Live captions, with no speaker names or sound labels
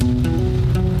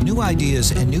New ideas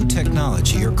and new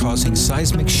technology are causing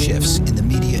seismic shifts in the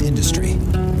media industry.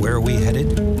 Where are we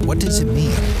headed? What does it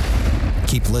mean?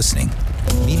 Keep listening.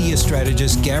 Media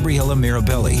strategist Gabriella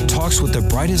Mirabelli talks with the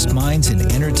brightest minds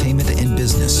in entertainment and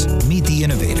business. Meet the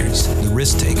innovators, the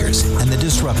risk takers, and the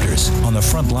disruptors on the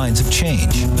front lines of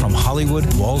change from Hollywood,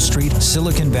 Wall Street,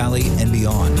 Silicon Valley, and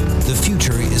beyond. The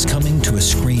future is coming to a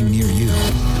screen near you.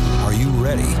 Are you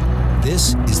ready?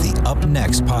 This is the Up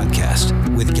Next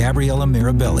podcast with Gabriella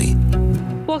Mirabelli.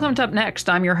 Welcome to Up Next.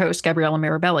 I'm your host, Gabriella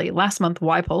Mirabelli. Last month,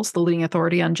 YPulse, the leading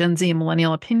authority on Gen Z and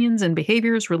millennial opinions and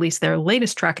behaviors, released their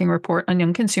latest tracking report on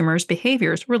young consumers'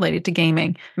 behaviors related to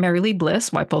gaming. MaryLeigh Bliss,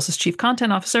 YPulse's chief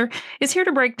content officer, is here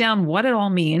to break down what it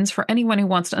all means for anyone who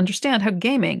wants to understand how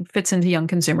gaming fits into young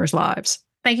consumers' lives.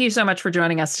 Thank you so much for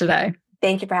joining us today.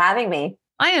 Thank you for having me.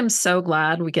 I am so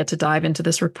glad we get to dive into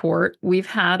this report. We've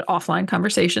had offline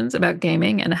conversations about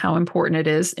gaming and how important it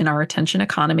is in our attention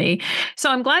economy.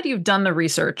 So I'm glad you've done the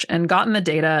research and gotten the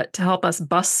data to help us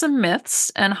bust some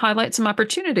myths and highlight some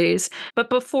opportunities.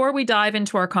 But before we dive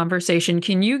into our conversation,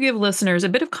 can you give listeners a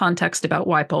bit of context about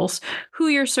YPulse, who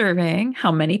you're surveying,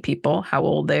 how many people, how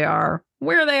old they are,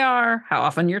 where they are, how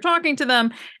often you're talking to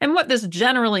them, and what this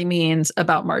generally means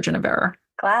about margin of error?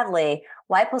 Gladly.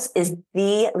 YPulse is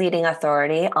the leading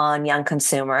authority on young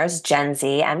consumers, Gen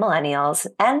Z and millennials,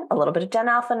 and a little bit of Gen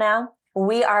Alpha now.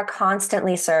 We are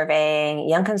constantly surveying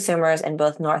young consumers in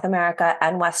both North America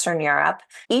and Western Europe.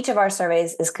 Each of our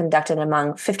surveys is conducted among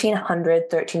 1,500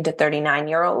 13 to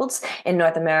 39-year-olds. In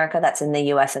North America, that's in the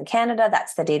US and Canada.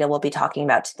 That's the data we'll be talking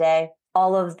about today.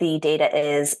 All of the data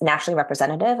is nationally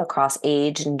representative across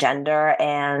age and gender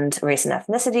and race and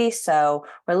ethnicity. So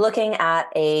we're looking at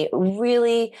a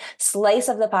really slice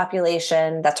of the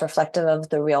population that's reflective of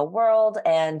the real world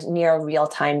and near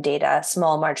real-time data,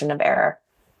 small margin of error.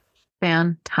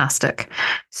 Fantastic.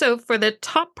 So for the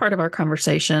top part of our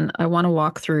conversation, I want to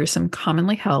walk through some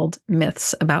commonly held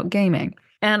myths about gaming.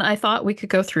 And I thought we could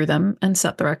go through them and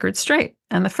set the record straight.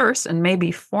 And the first, and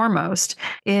maybe foremost,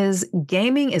 is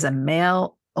gaming is a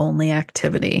male-only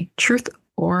activity. Truth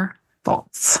or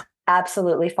false?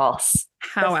 Absolutely false.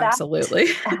 How absolutely?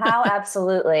 How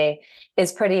absolutely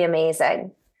is pretty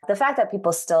amazing. The fact that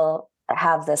people still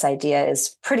have this idea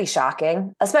is pretty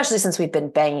shocking, especially since we've been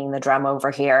banging the drum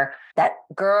over here that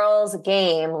girls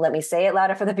game, let me say it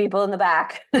louder for the people in the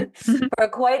back, for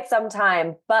quite some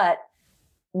time. But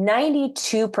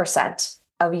 92%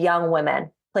 of young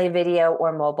women play video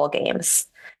or mobile games.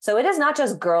 So it is not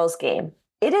just girls' game.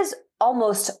 It is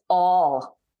almost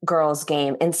all girls'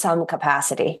 game in some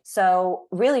capacity. So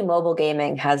really, mobile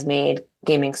gaming has made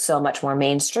gaming so much more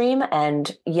mainstream,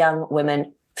 and young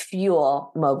women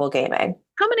fuel mobile gaming.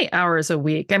 How many hours a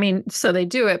week? I mean, so they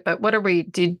do it, but what are we,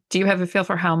 do you have a feel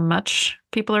for how much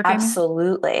people are gaming?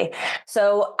 Absolutely.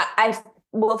 So I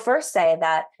will first say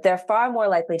that they're far more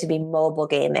likely to be mobile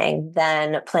gaming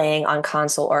than playing on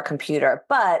console or computer,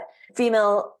 but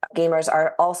female gamers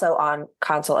are also on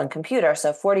console and computer.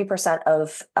 So 40%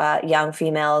 of young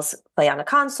females play on a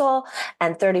console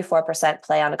and 34%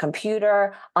 play on a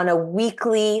computer on a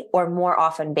weekly or more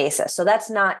often basis. So that's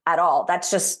not at all. That's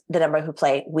just the number who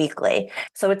play weekly.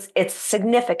 So it's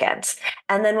significant.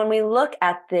 And then when we look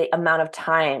at the amount of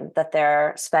time that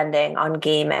they're spending on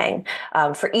gaming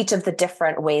for each of the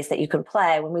different ways that you can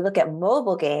play, when we look at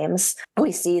mobile games,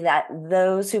 we see that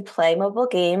those who play mobile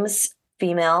games,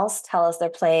 females, tell us they're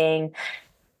playing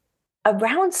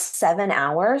around 7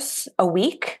 hours a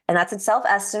week. And that's a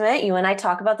self-estimate. You and I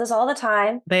talk about this all the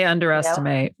time. They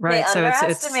underestimate, right? They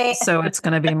underestimate. So it's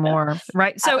going to be more,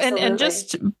 right? So, and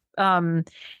just,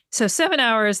 so 7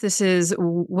 hours, this is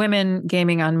women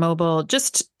gaming on mobile.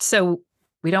 Just so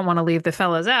we don't want to leave the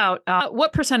fellas out.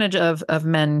 What percentage of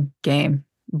men game,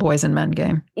 boys and men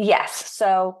game? Yes.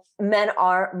 So men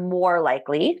are more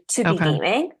likely to be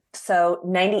gaming. So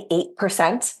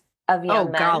 98% of young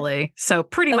men. Oh, golly. So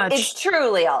pretty much. It's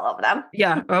truly all of them.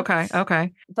 Yeah.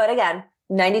 Okay. But again,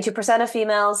 92% of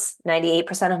females,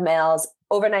 98% of males,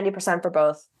 over 90% for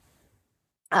both.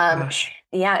 Gosh.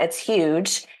 Yeah, it's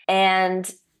huge.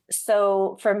 And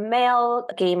so for male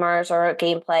gamers or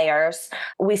game players,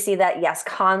 we see that, yes,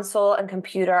 console and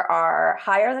computer are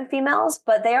higher than females,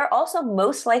 but they are also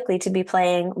most likely to be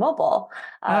playing mobile.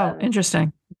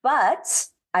 Interesting. But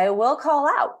I will call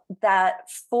out that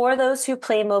for those who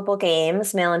play mobile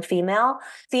games, male and female,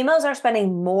 females are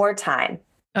spending more time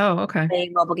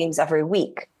playing mobile games every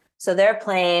week. So they're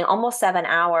playing almost 7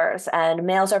 hours, and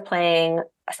males are playing,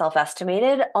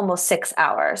 self-estimated, almost 6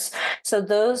 hours. So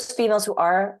those females who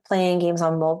are playing games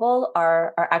on mobile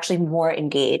are actually more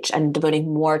engaged and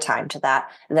devoting more time to that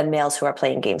than males who are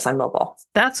playing games on mobile.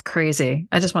 That's crazy.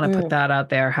 I just want to put that out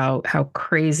there, how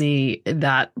crazy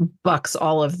that bucks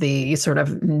all of the sort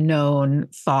of known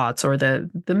thoughts or the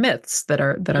myths that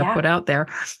are put out there.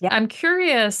 Yeah. I'm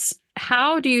curious,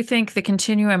 how do you think the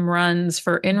continuum runs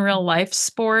for in real life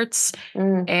sports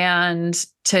and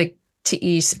to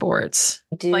esports?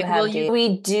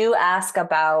 We do ask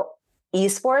about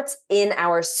esports in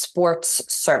our sports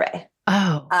survey.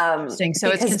 Oh, interesting. So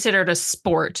it's considered a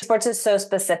sport. Sports is so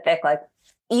specific. Like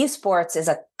esports is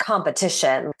a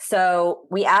competition. So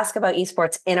we ask about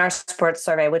esports in our sports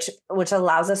survey, which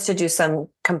allows us to do some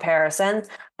comparison.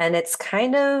 And it's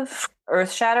kind of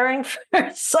earth-shattering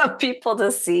for some people to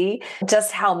see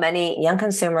just how many young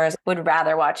consumers would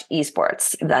rather watch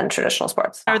esports than traditional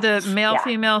sports. Are the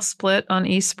male-female split on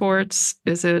esports?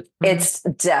 Is it? It's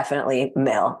definitely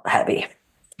male heavy.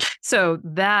 So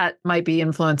that might be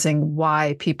influencing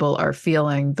why people are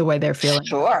feeling the way they're feeling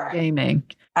about gaming.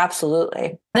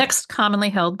 Absolutely. Next commonly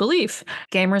held belief: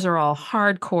 gamers are all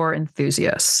hardcore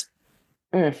enthusiasts.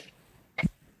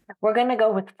 We're going to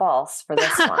go with false for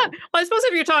this one. Well, I suppose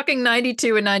if you're talking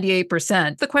 92 and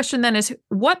 98%, the question then is,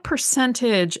 what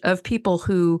percentage of people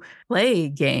who play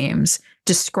games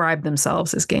describe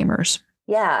themselves as gamers?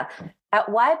 Yeah. At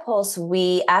YPulse,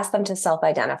 we ask them to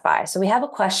self-identify. So we have a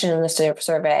question in the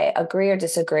survey: agree or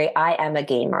disagree, I am a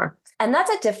gamer. And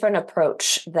that's a different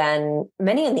approach than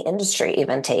many in the industry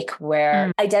even take,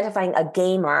 where identifying a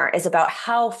gamer is about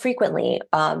how frequently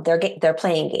they're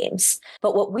playing games.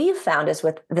 But what we've found is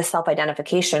with the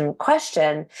self-identification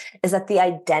question is that the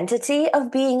identity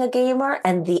of being a gamer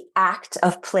and the act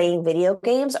of playing video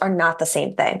games are not the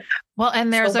same thing. Well,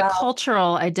 and there's a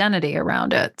cultural identity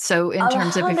around it. So in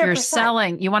terms of if you're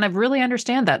selling, you want to really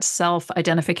understand that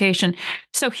self-identification.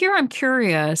 So here I'm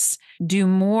curious, do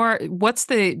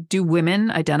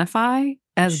women identify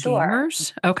as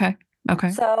gamers? Okay.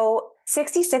 So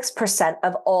 66%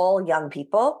 of all young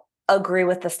people agree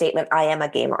with the statement, I am a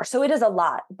gamer. So it is a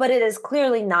lot, but it is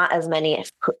clearly not as many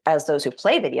as those who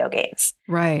play video games.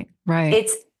 Right.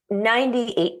 It's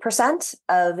 98%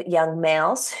 of young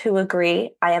males who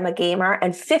agree, I am a gamer,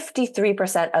 and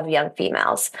 53% of young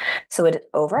females. So it is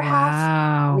over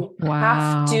half. We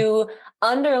have to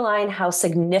underline how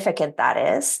significant that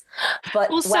is. But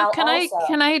can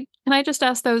I just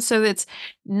ask those? So it's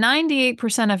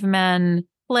 98% of men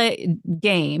play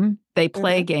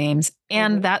games,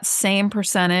 and that same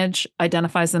percentage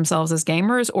identifies themselves as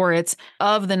gamers, or it's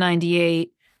of the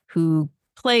 98 who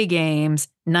play games,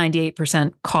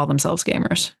 98% call themselves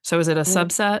gamers. So is it a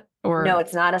subset or? No,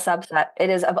 it's not a subset.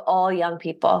 It is of all young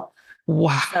people.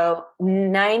 Wow. So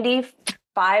 95%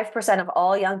 of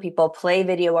all young people play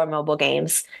video or mobile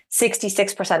games.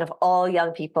 66% of all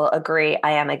young people agree,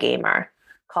 I am a gamer,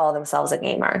 call themselves a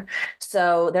gamer.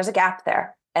 So there's a gap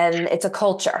there, and it's a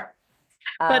culture.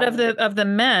 But of the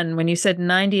men, when you said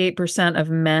 98% of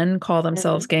men call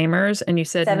themselves gamers, and you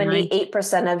said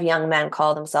 78% of young men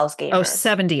call themselves gamers. Oh,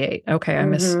 78. Okay, I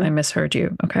misheard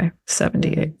you. Okay,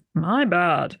 78. My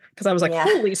bad. Because I was like,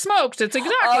 holy smokes, it's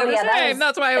exactly the same.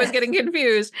 That's why I was getting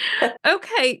confused.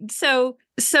 Okay, so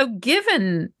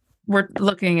given we're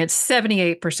looking at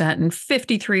 78% and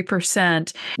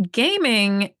 53%,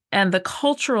 gaming and the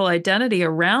cultural identity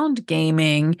around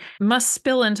gaming must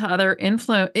spill into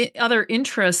other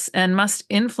interests and must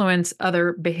influence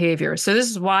other behaviors. So this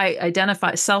is why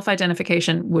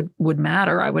self-identification would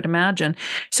matter, I would imagine.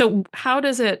 So how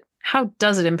does it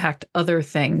impact other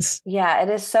things? Yeah, it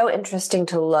is so interesting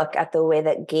to look at the way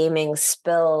that gaming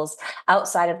spills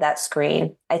outside of that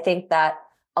screen. I think that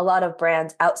a lot of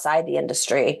brands outside the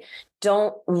industry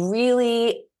don't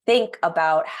really think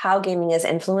about how gaming is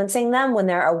influencing them when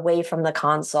they're away from the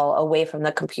console, away from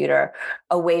the computer,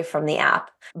 away from the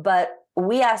app. But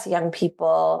we ask young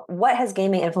people, what has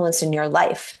gaming influenced in your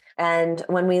life? And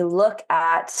when we look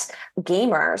at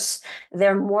gamers,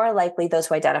 they're more likely, those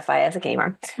who identify as a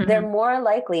gamer, they're more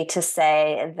likely to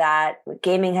say that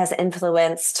gaming has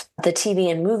influenced the TV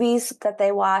and movies that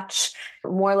they watch,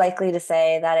 more likely to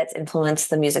say that it's influenced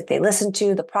the music they listen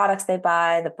to, the products they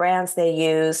buy, the brands they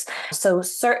use. So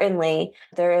certainly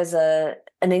there is an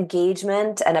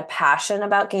engagement and a passion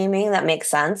about gaming that makes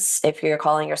sense if you're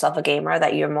calling yourself a gamer,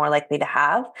 that you're more likely to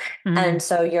have. And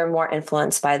so you're more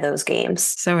influenced by those games.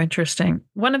 So interesting.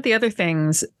 One of the other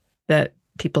things that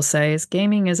people say is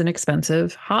gaming is an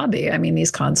expensive hobby. I mean,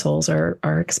 these consoles are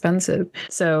expensive.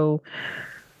 So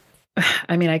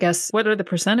I mean, I guess, what are the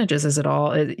percentages? Is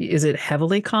it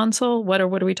heavily console? What are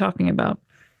we talking about?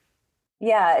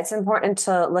 Yeah, it's important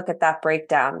to look at that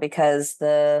breakdown because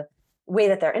the way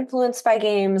that they're influenced by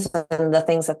games and the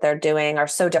things that they're doing are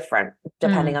so different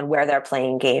depending on where they're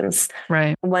playing games.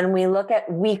 Right. When we look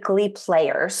at weekly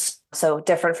players, so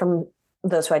different from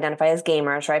those who identify as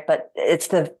gamers, right? But it's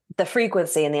the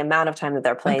frequency and the amount of time that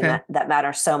they're playing that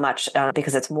matters so much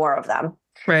because it's more of them.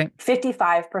 Right.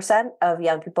 55% of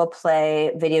young people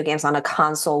play video games on a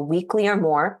console weekly or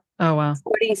more. Oh, wow.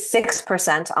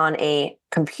 46% on a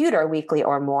computer weekly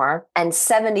or more, and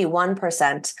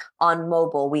 71% on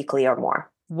mobile weekly or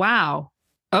more. Wow.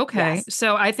 Okay. Yes.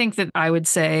 So I think that I would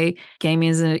say gaming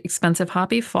is an expensive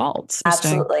hobby. False.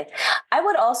 Absolutely. I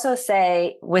would also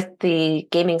say with the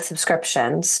gaming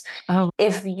subscriptions,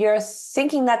 if you're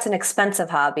thinking that's an expensive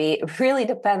hobby, it really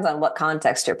depends on what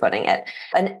context you're putting it.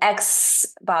 An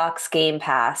Xbox Game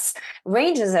Pass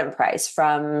ranges in price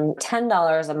from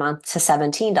 $10 a month to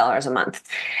 $17 a month.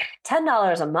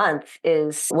 $10 a month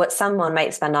is what someone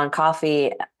might spend on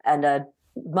coffee and a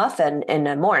muffin in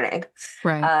the morning.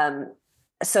 Right.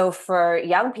 So for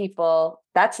young people,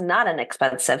 that's not an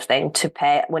expensive thing to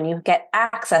pay when you get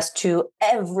access to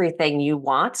everything you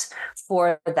want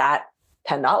for that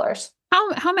 $10.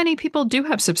 How many people do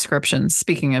have subscriptions?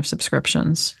 Speaking of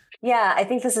subscriptions. Yeah, I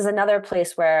think this is another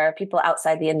place where people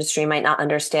outside the industry might not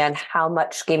understand how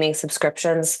much gaming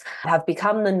subscriptions have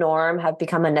become the norm, have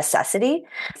become a necessity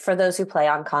for those who play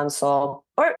on console,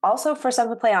 or also for some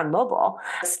who play on mobile.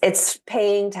 It's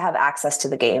paying to have access to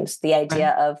the games. The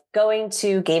idea of going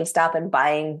to GameStop and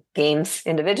buying games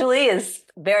individually is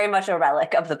very much a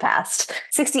relic of the past.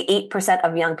 68%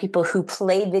 of young people who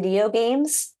play video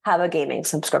games have a gaming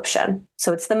subscription.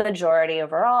 So it's the majority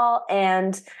overall,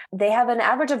 and they have an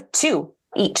average of 2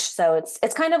 each. So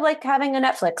it's kind of like having a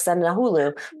Netflix and a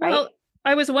Hulu, right? Well,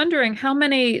 I was wondering how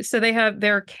many, so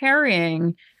they're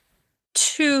carrying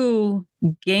 2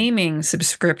 gaming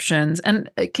subscriptions. And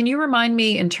can you remind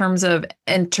me in terms of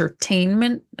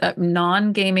entertainment,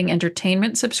 non-gaming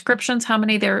entertainment subscriptions, how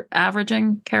many they're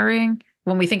carrying?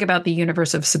 When we think about the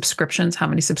universe of subscriptions, how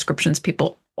many subscriptions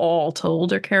people all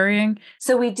told are carrying?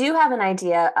 So we do have an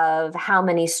idea of how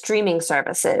many streaming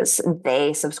services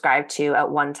they subscribe to at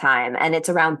one time, and it's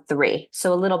around 3,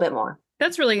 so a little bit more.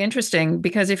 That's really interesting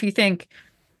because if you think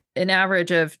an average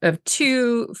of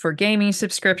 2 for gaming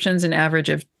subscriptions, an average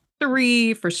of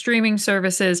 3 for streaming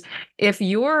services, if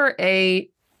you're a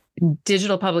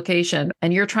digital publication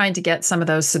and you're trying to get some of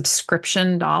those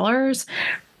subscription dollars,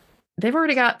 they've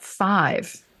already got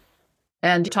 5.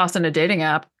 And toss in a dating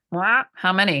app,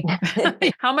 how many?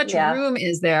 How much room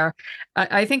is there?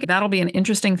 I think that'll be an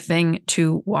interesting thing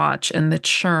to watch, and the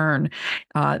churn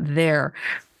there.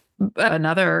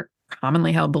 Another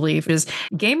commonly held belief is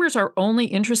gamers are only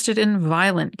interested in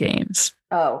violent games.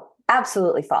 Oh,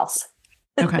 absolutely false.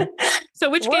 Okay. So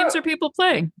which games are people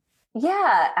playing?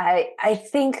 Yeah, I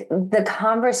think the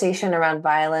conversation around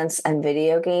violence and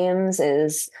video games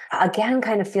is, again,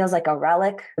 kind of feels like a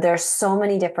relic. There's so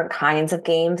many different kinds of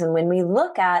games. And when we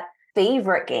look at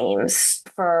favorite games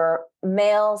for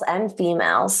males and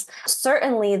females,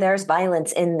 certainly there's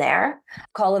violence in there.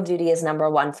 Call of Duty is number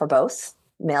 1 for both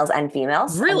males and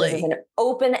females. Really? And this is an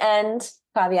open-end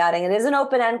caveating. It is an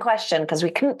open-end question because we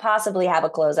couldn't possibly have a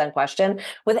closed-end question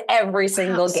with every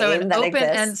single game that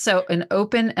exists. So an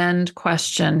open-end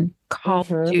question, Call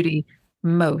of Duty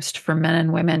most for men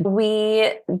and women.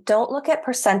 We don't look at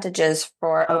percentages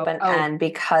for open-end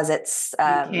because it's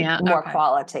more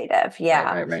qualitative.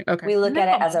 Yeah. Right. Okay. We look at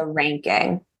it as a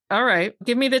ranking. All right.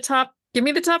 Give me the top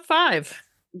 5.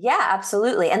 Yeah,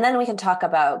 absolutely. And then we can talk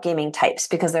about gaming types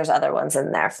because there's other ones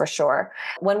in there for sure.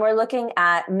 When we're looking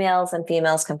at males and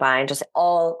females combined, just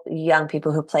all young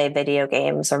people who play video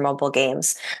games or mobile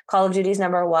games, Call of Duty is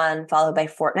number 1, followed by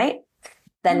Fortnite,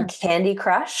 then Candy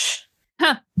Crush,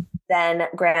 then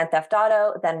Grand Theft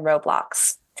Auto, then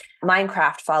Roblox.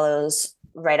 Minecraft follows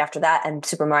right after that, and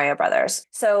Super Mario Brothers.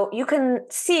 So you can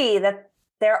see that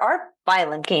there are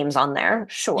violent games on there.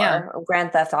 Sure. Yeah.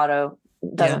 Grand Theft Auto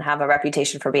doesn't have a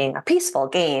reputation for being a peaceful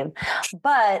game,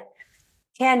 but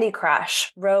Candy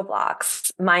Crush,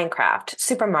 Roblox, Minecraft,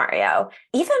 Super Mario,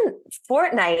 even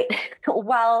Fortnite,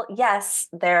 while yes,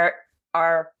 there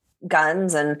are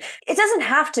guns and it doesn't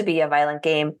have to be a violent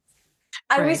game.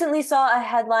 I recently saw a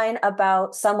headline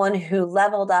about someone who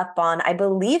leveled up on, I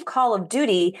believe, Call of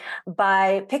Duty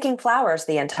by picking flowers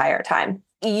the entire time.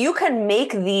 You can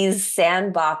make these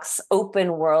sandbox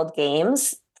open world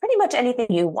games pretty much anything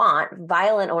you want,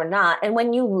 violent or not. And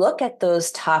when you look at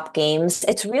those top games,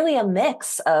 it's really a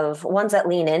mix of ones that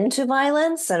lean into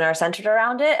violence and are centered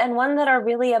around it, and one that are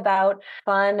really about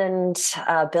fun and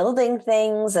building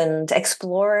things and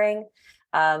exploring.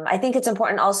 I think it's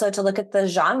important also to look at the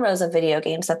genres of video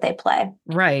games that they play.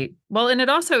 Right. Well, and it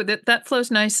also, that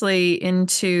flows nicely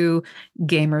into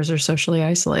gamers are socially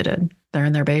isolated. They're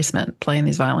in their basement playing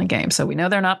these violent games. So we know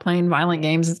they're not playing violent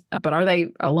games, but are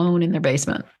they alone in their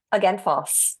basement? Again,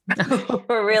 false.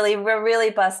 We're really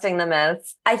busting the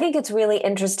myths. I think it's really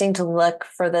interesting to look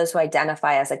for those who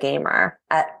identify as a gamer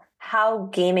at how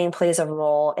gaming plays a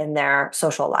role in their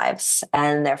social lives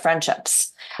and their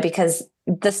friendships. Because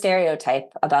the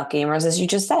stereotype about gamers, as you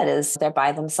just said, is they're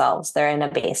by themselves. They're in a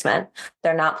basement.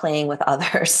 They're not playing with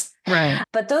others. Right.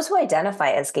 But those who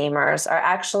identify as gamers are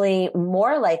actually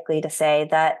more likely to say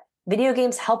that video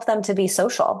games help them to be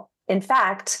social. In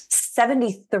fact,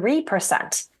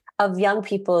 73% of young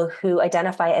people who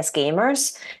identify as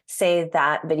gamers say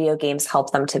that video games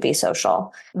help them to be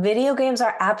social. Video games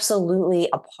are absolutely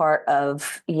a part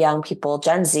of young people,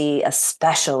 Gen Z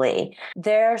especially,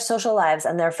 their social lives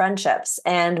and their friendships.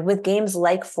 And with games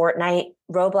like Fortnite,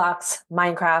 Roblox,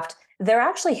 Minecraft, they're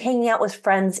actually hanging out with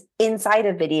friends inside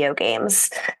of video games.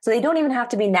 So they don't even have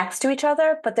to be next to each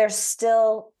other, but they're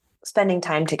still spending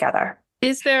time together.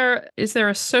 Is there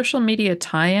a social media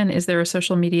tie-in? Is there a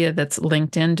social media that's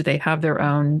linked in? Do they have their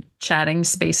own chatting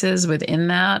spaces within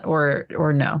that or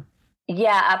no?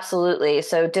 Yeah, absolutely.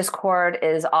 So Discord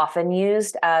is often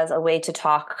used as a way to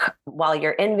talk while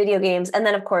you're in video games. And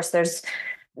then, of course,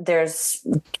 there's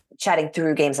chatting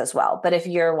through games as well. But if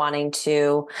you're wanting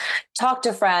to talk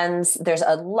to friends, there's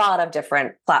a lot of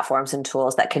different platforms and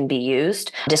tools that can be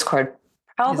used. Discord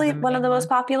probably one of the most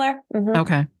popular.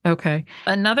 Mm-hmm. Okay.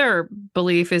 Another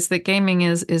belief is that gaming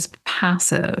is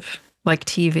passive, like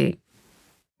TV.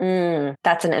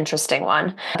 That's an interesting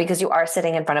one because you are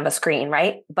sitting in front of a screen,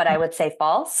 right? But I would say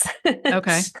false.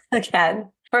 Okay.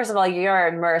 Again, first of all, you're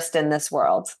immersed in this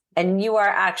world and you are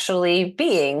actually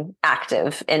being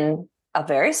active in a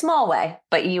very small way,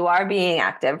 but you are being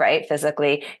active, right?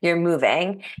 Physically, you're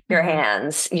moving your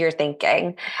hands, you're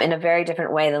thinking in a very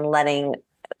different way than letting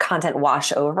content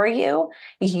wash over you.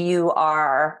 You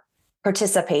are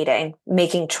participating,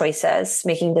 making choices,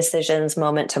 making decisions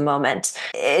moment to moment.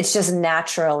 It's just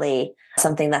naturally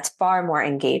something that's far more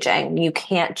engaging. You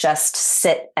can't just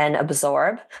sit and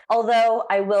absorb. Although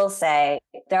I will say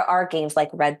there are games like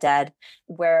Red Dead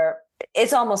where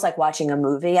it's almost like watching a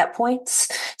movie at points.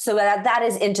 So that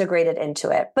is integrated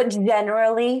into it. But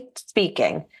generally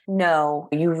speaking, no,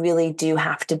 you really do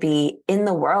have to be in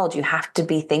the world. You have to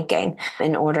be thinking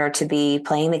in order to be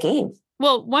playing the game.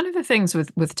 Well, one of the things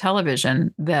with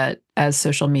television that as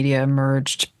social media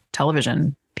emerged,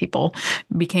 television people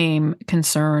became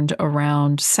concerned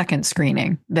around second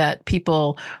screening, that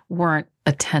people weren't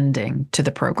attending to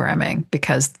the programming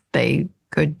because they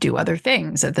could do other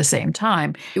things at the same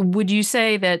time. Would you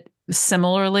say that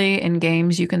similarly in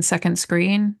games you can second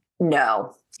screen?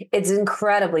 No. It's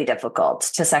incredibly difficult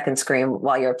to second screen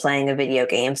while you're playing a video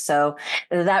game. So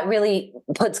that really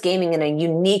puts gaming in a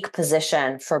unique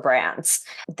position for brands.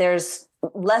 There's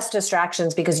less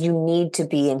distractions because you need to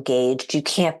be engaged. You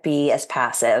can't be as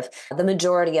passive. The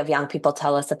majority of young people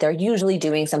tell us that they're usually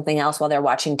doing something else while they're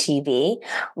watching TV,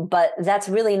 but that's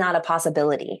really not a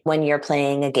possibility when you're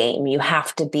playing a game. You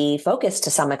have to be focused to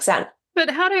some extent.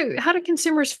 But how do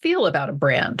consumers feel about a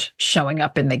brand showing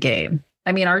up in the game?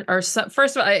 I mean, first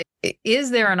of all,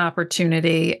 is there an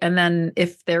opportunity? And then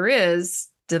if there is,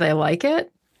 do they like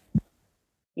it?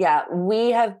 Yeah,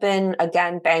 we have been,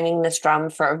 again, banging this drum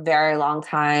for a very long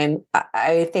time.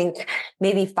 I think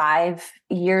maybe 5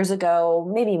 years ago,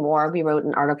 maybe more, we wrote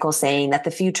an article saying that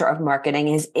the future of marketing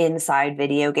is inside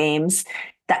video games.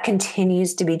 That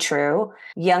continues to be true.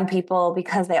 Young people,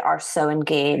 because they are so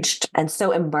engaged and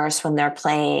so immersed when they're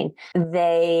playing,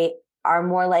 they are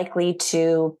more likely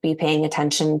to be paying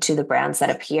attention to the brands that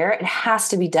appear. It has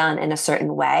to be done in a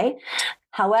certain way.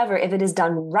 However, if it is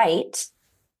done right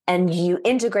and you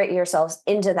integrate yourselves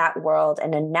into that world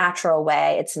in a natural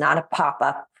way, it's not a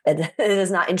pop-up. It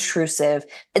is not intrusive.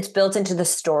 It's built into the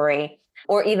story,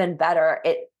 or even better,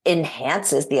 it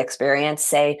enhances the experience,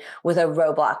 say with a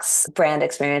Roblox brand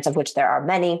experience, of which there are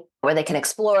many, where they can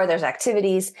explore, there's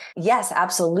activities. Yes,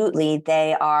 absolutely.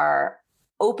 They are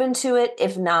open to it,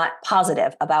 if not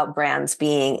positive about brands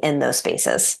being in those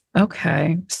spaces.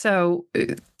 Okay. So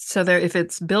there, if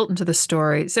it's built into the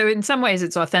story, so in some ways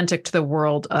it's authentic to the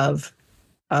world of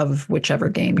whichever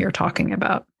game you're talking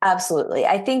about. Absolutely.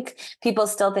 I think people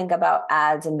still think about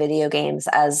ads in video games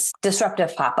as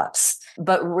disruptive pop-ups,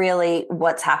 but really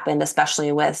what's happened,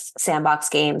 especially with sandbox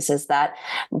games, is that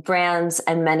brands,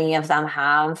 and many of them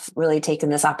have really taken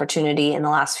this opportunity in the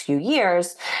last few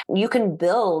years. You can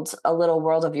build a little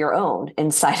world of your own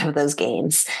inside of those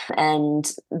games.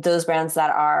 And those brands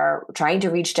that are trying to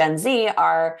reach Gen Z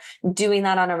are doing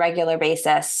that on a regular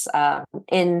basis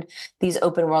in these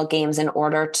open world games in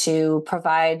order to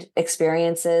provide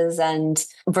experiences and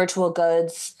virtual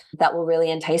goods that will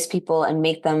really entice people and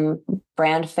make them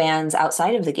brand fans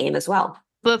outside of the game as well.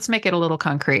 Let's make it a little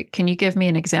concrete. Can you give me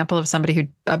an example of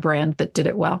a brand that did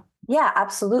it well? Yeah,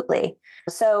 absolutely.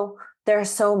 So there are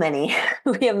so many.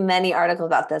 We have many articles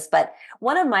about this, but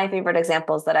one of my favorite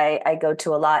examples that I go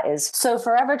to a lot is, so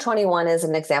Forever 21 is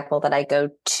an example that I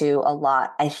go to a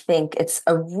lot. I think it's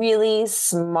a really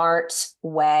smart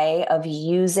way of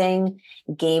using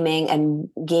gaming and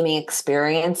gaming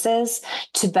experiences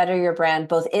to better your brand,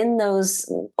 both in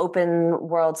those open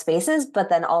world spaces, but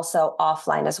then also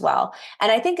offline as well.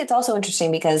 And I think it's also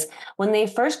interesting because when they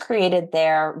first created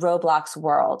their Roblox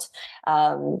world,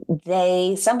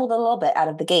 they stumbled a little bit out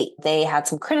of the gate. They had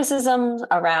some criticism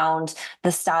around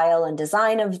the style and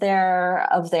design of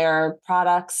their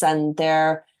products and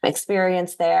their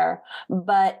experience there,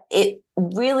 but it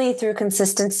really, through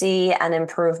consistency and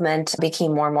improvement,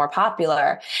 became more and more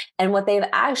popular. And what they've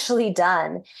actually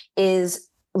done is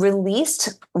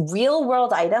released real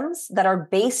world items that are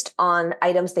based on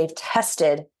items they've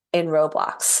tested in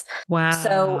Roblox. Wow.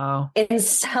 So in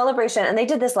celebration, and they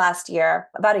did this last year,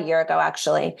 about a year ago,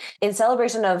 actually, in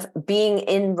celebration of being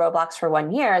in Roblox for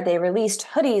 1 year, they released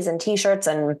hoodies and t-shirts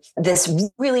and this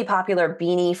really popular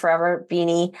beanie, Forever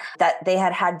beanie, that they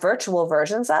had virtual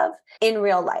versions of in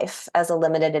real life as a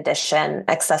limited edition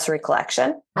accessory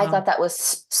collection. Wow. I thought that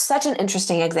was such an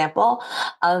interesting example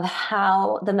of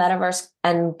how the metaverse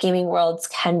and gaming worlds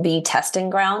can be testing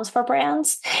grounds for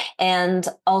brands and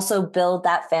also build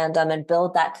that fandom and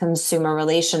build that consumer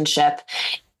relationship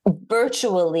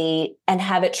virtually and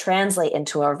have it translate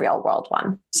into a real world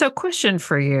one. So question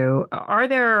for you, are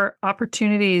there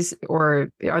opportunities or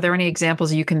are there any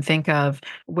examples you can think of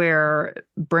where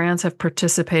brands have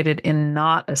participated in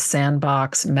not a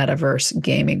sandbox metaverse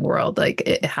gaming world? Like,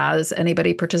 has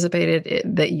anybody participated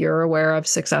that you're aware of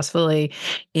successfully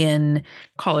in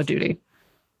Call of Duty?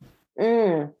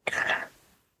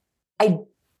 I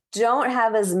don't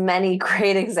have as many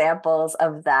great examples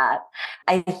of that.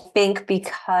 I think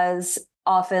because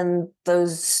often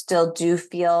those still do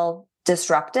feel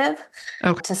disruptive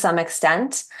to some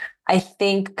extent. I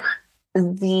think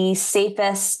the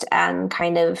safest and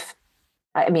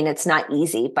it's not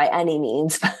easy by any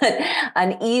means, but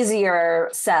an easier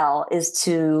sell is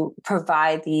to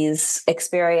provide these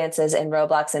experiences in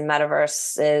Roblox and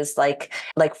metaverses like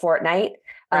Fortnite.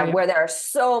 Right. Where there are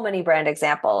so many brand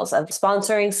examples of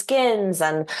sponsoring skins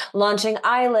and launching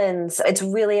islands. It's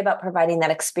really about providing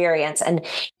that experience. And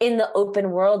in the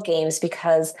open world games,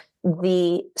 because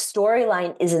the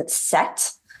storyline isn't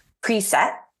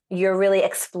preset, you're really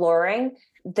exploring.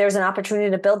 There's an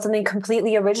opportunity to build something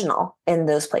completely original in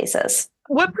those places.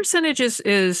 What percentage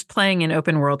is playing in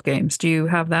open world games? Do you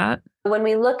have that? When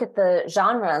we look at the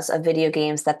genres of video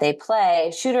games that they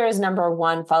play, shooter is number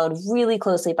one, followed really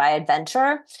closely by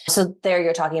adventure. So there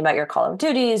you're talking about your Call of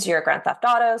Duties, your Grand Theft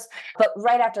Autos. But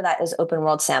right after that is open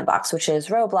world sandbox, which is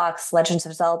Roblox, Legends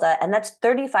of Zelda. And that's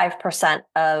 35%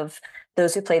 of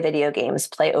those who play video games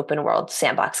play open world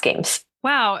sandbox games.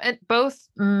 Wow. And both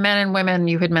men and women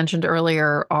you had mentioned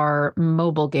earlier are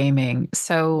mobile gaming.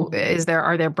 So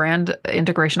are there brand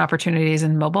integration opportunities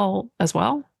in mobile as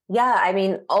well? Yeah, I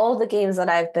mean, all the games that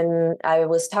I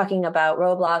was talking about,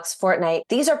 Roblox, Fortnite,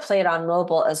 these are played on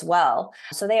mobile as well.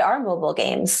 So they are mobile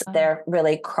games. They're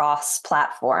really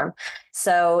cross-platform.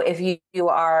 So if you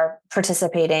are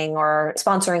participating or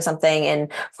sponsoring something in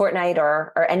Fortnite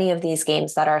or any of these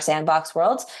games that are sandbox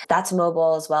worlds, that's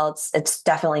mobile as well. It's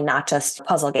definitely not just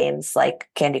puzzle games like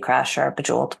Candy Crush or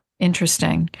Bejeweled.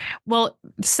 Interesting. Well,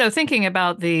 so thinking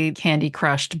about the Candy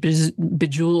Crushed,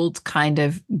 Bejeweled kind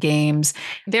of games,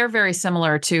 they're very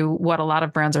similar to what a lot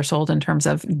of brands are sold in terms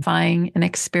of buying an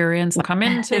experience. Come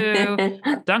into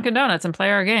Dunkin' Donuts and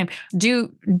play our game.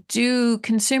 Do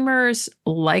consumers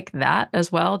like that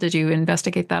as well? Did you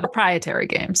investigate that? Proprietary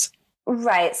games?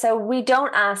 Right. So we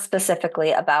don't ask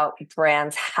specifically about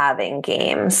brands having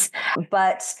games,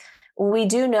 but we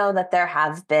do know that there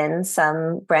have been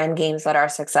some brand games that are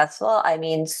successful. I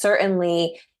mean,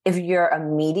 certainly if you're a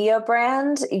media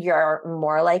brand, you're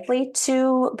more likely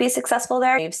to be successful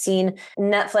there. You've seen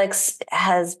Netflix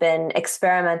has been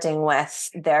experimenting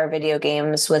with their video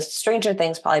games, with Stranger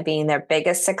Things probably being their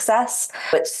biggest success,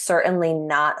 but certainly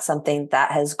not something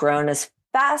that has grown as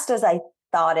fast as I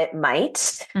thought it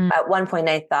might. At one point,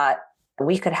 I thought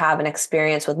we could have an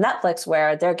experience with Netflix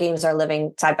where their games are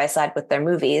living side by side with their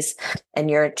movies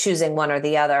and you're choosing one or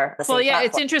the other. Well, yeah,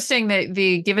 it's interesting that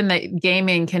given that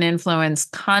gaming can influence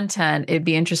content, it'd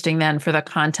be interesting then for the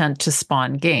content to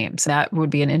spawn games. That would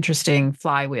be an interesting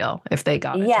flywheel if they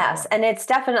got it. Yes, and it's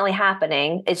definitely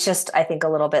happening. It's just, I think, a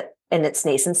little bit in its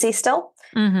nascency still.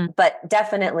 But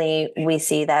definitely we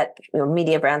see that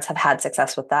media brands have had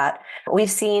success with that. We've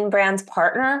seen brands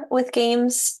partner with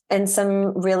games in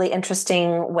some really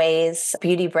interesting ways.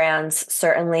 Beauty brands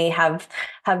certainly have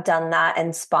done that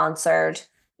and sponsored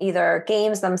either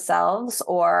games themselves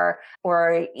or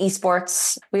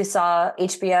esports. We saw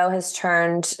HBO has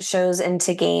turned shows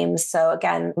into games. So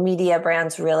again, media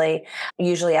brands really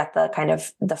usually at the kind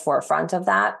of the forefront of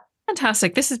that.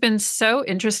 Fantastic. This has been so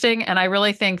interesting. And I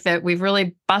really think that we've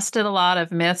really busted a lot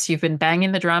of myths. You've been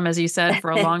banging the drum, as you said,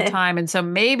 for a long time. And so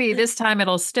maybe this time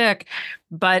it'll stick,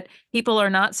 but people are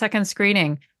not second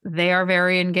screening. They are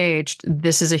very engaged.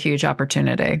 This is a huge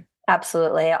opportunity.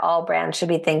 Absolutely. All brands should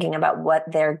be thinking about what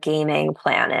their gaming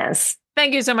plan is.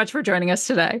 Thank you so much for joining us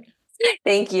today.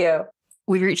 Thank you.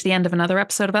 We've reached the end of another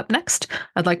episode of Up Next.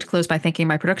 I'd like to close by thanking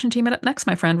my production team at Up Next,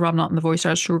 my friend Rob Naughton, the voice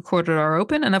artist who recorded our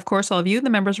open, and of course, all of you, the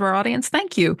members of our audience,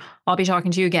 thank you. I'll be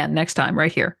talking to you again next time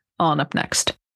right here on Up Next.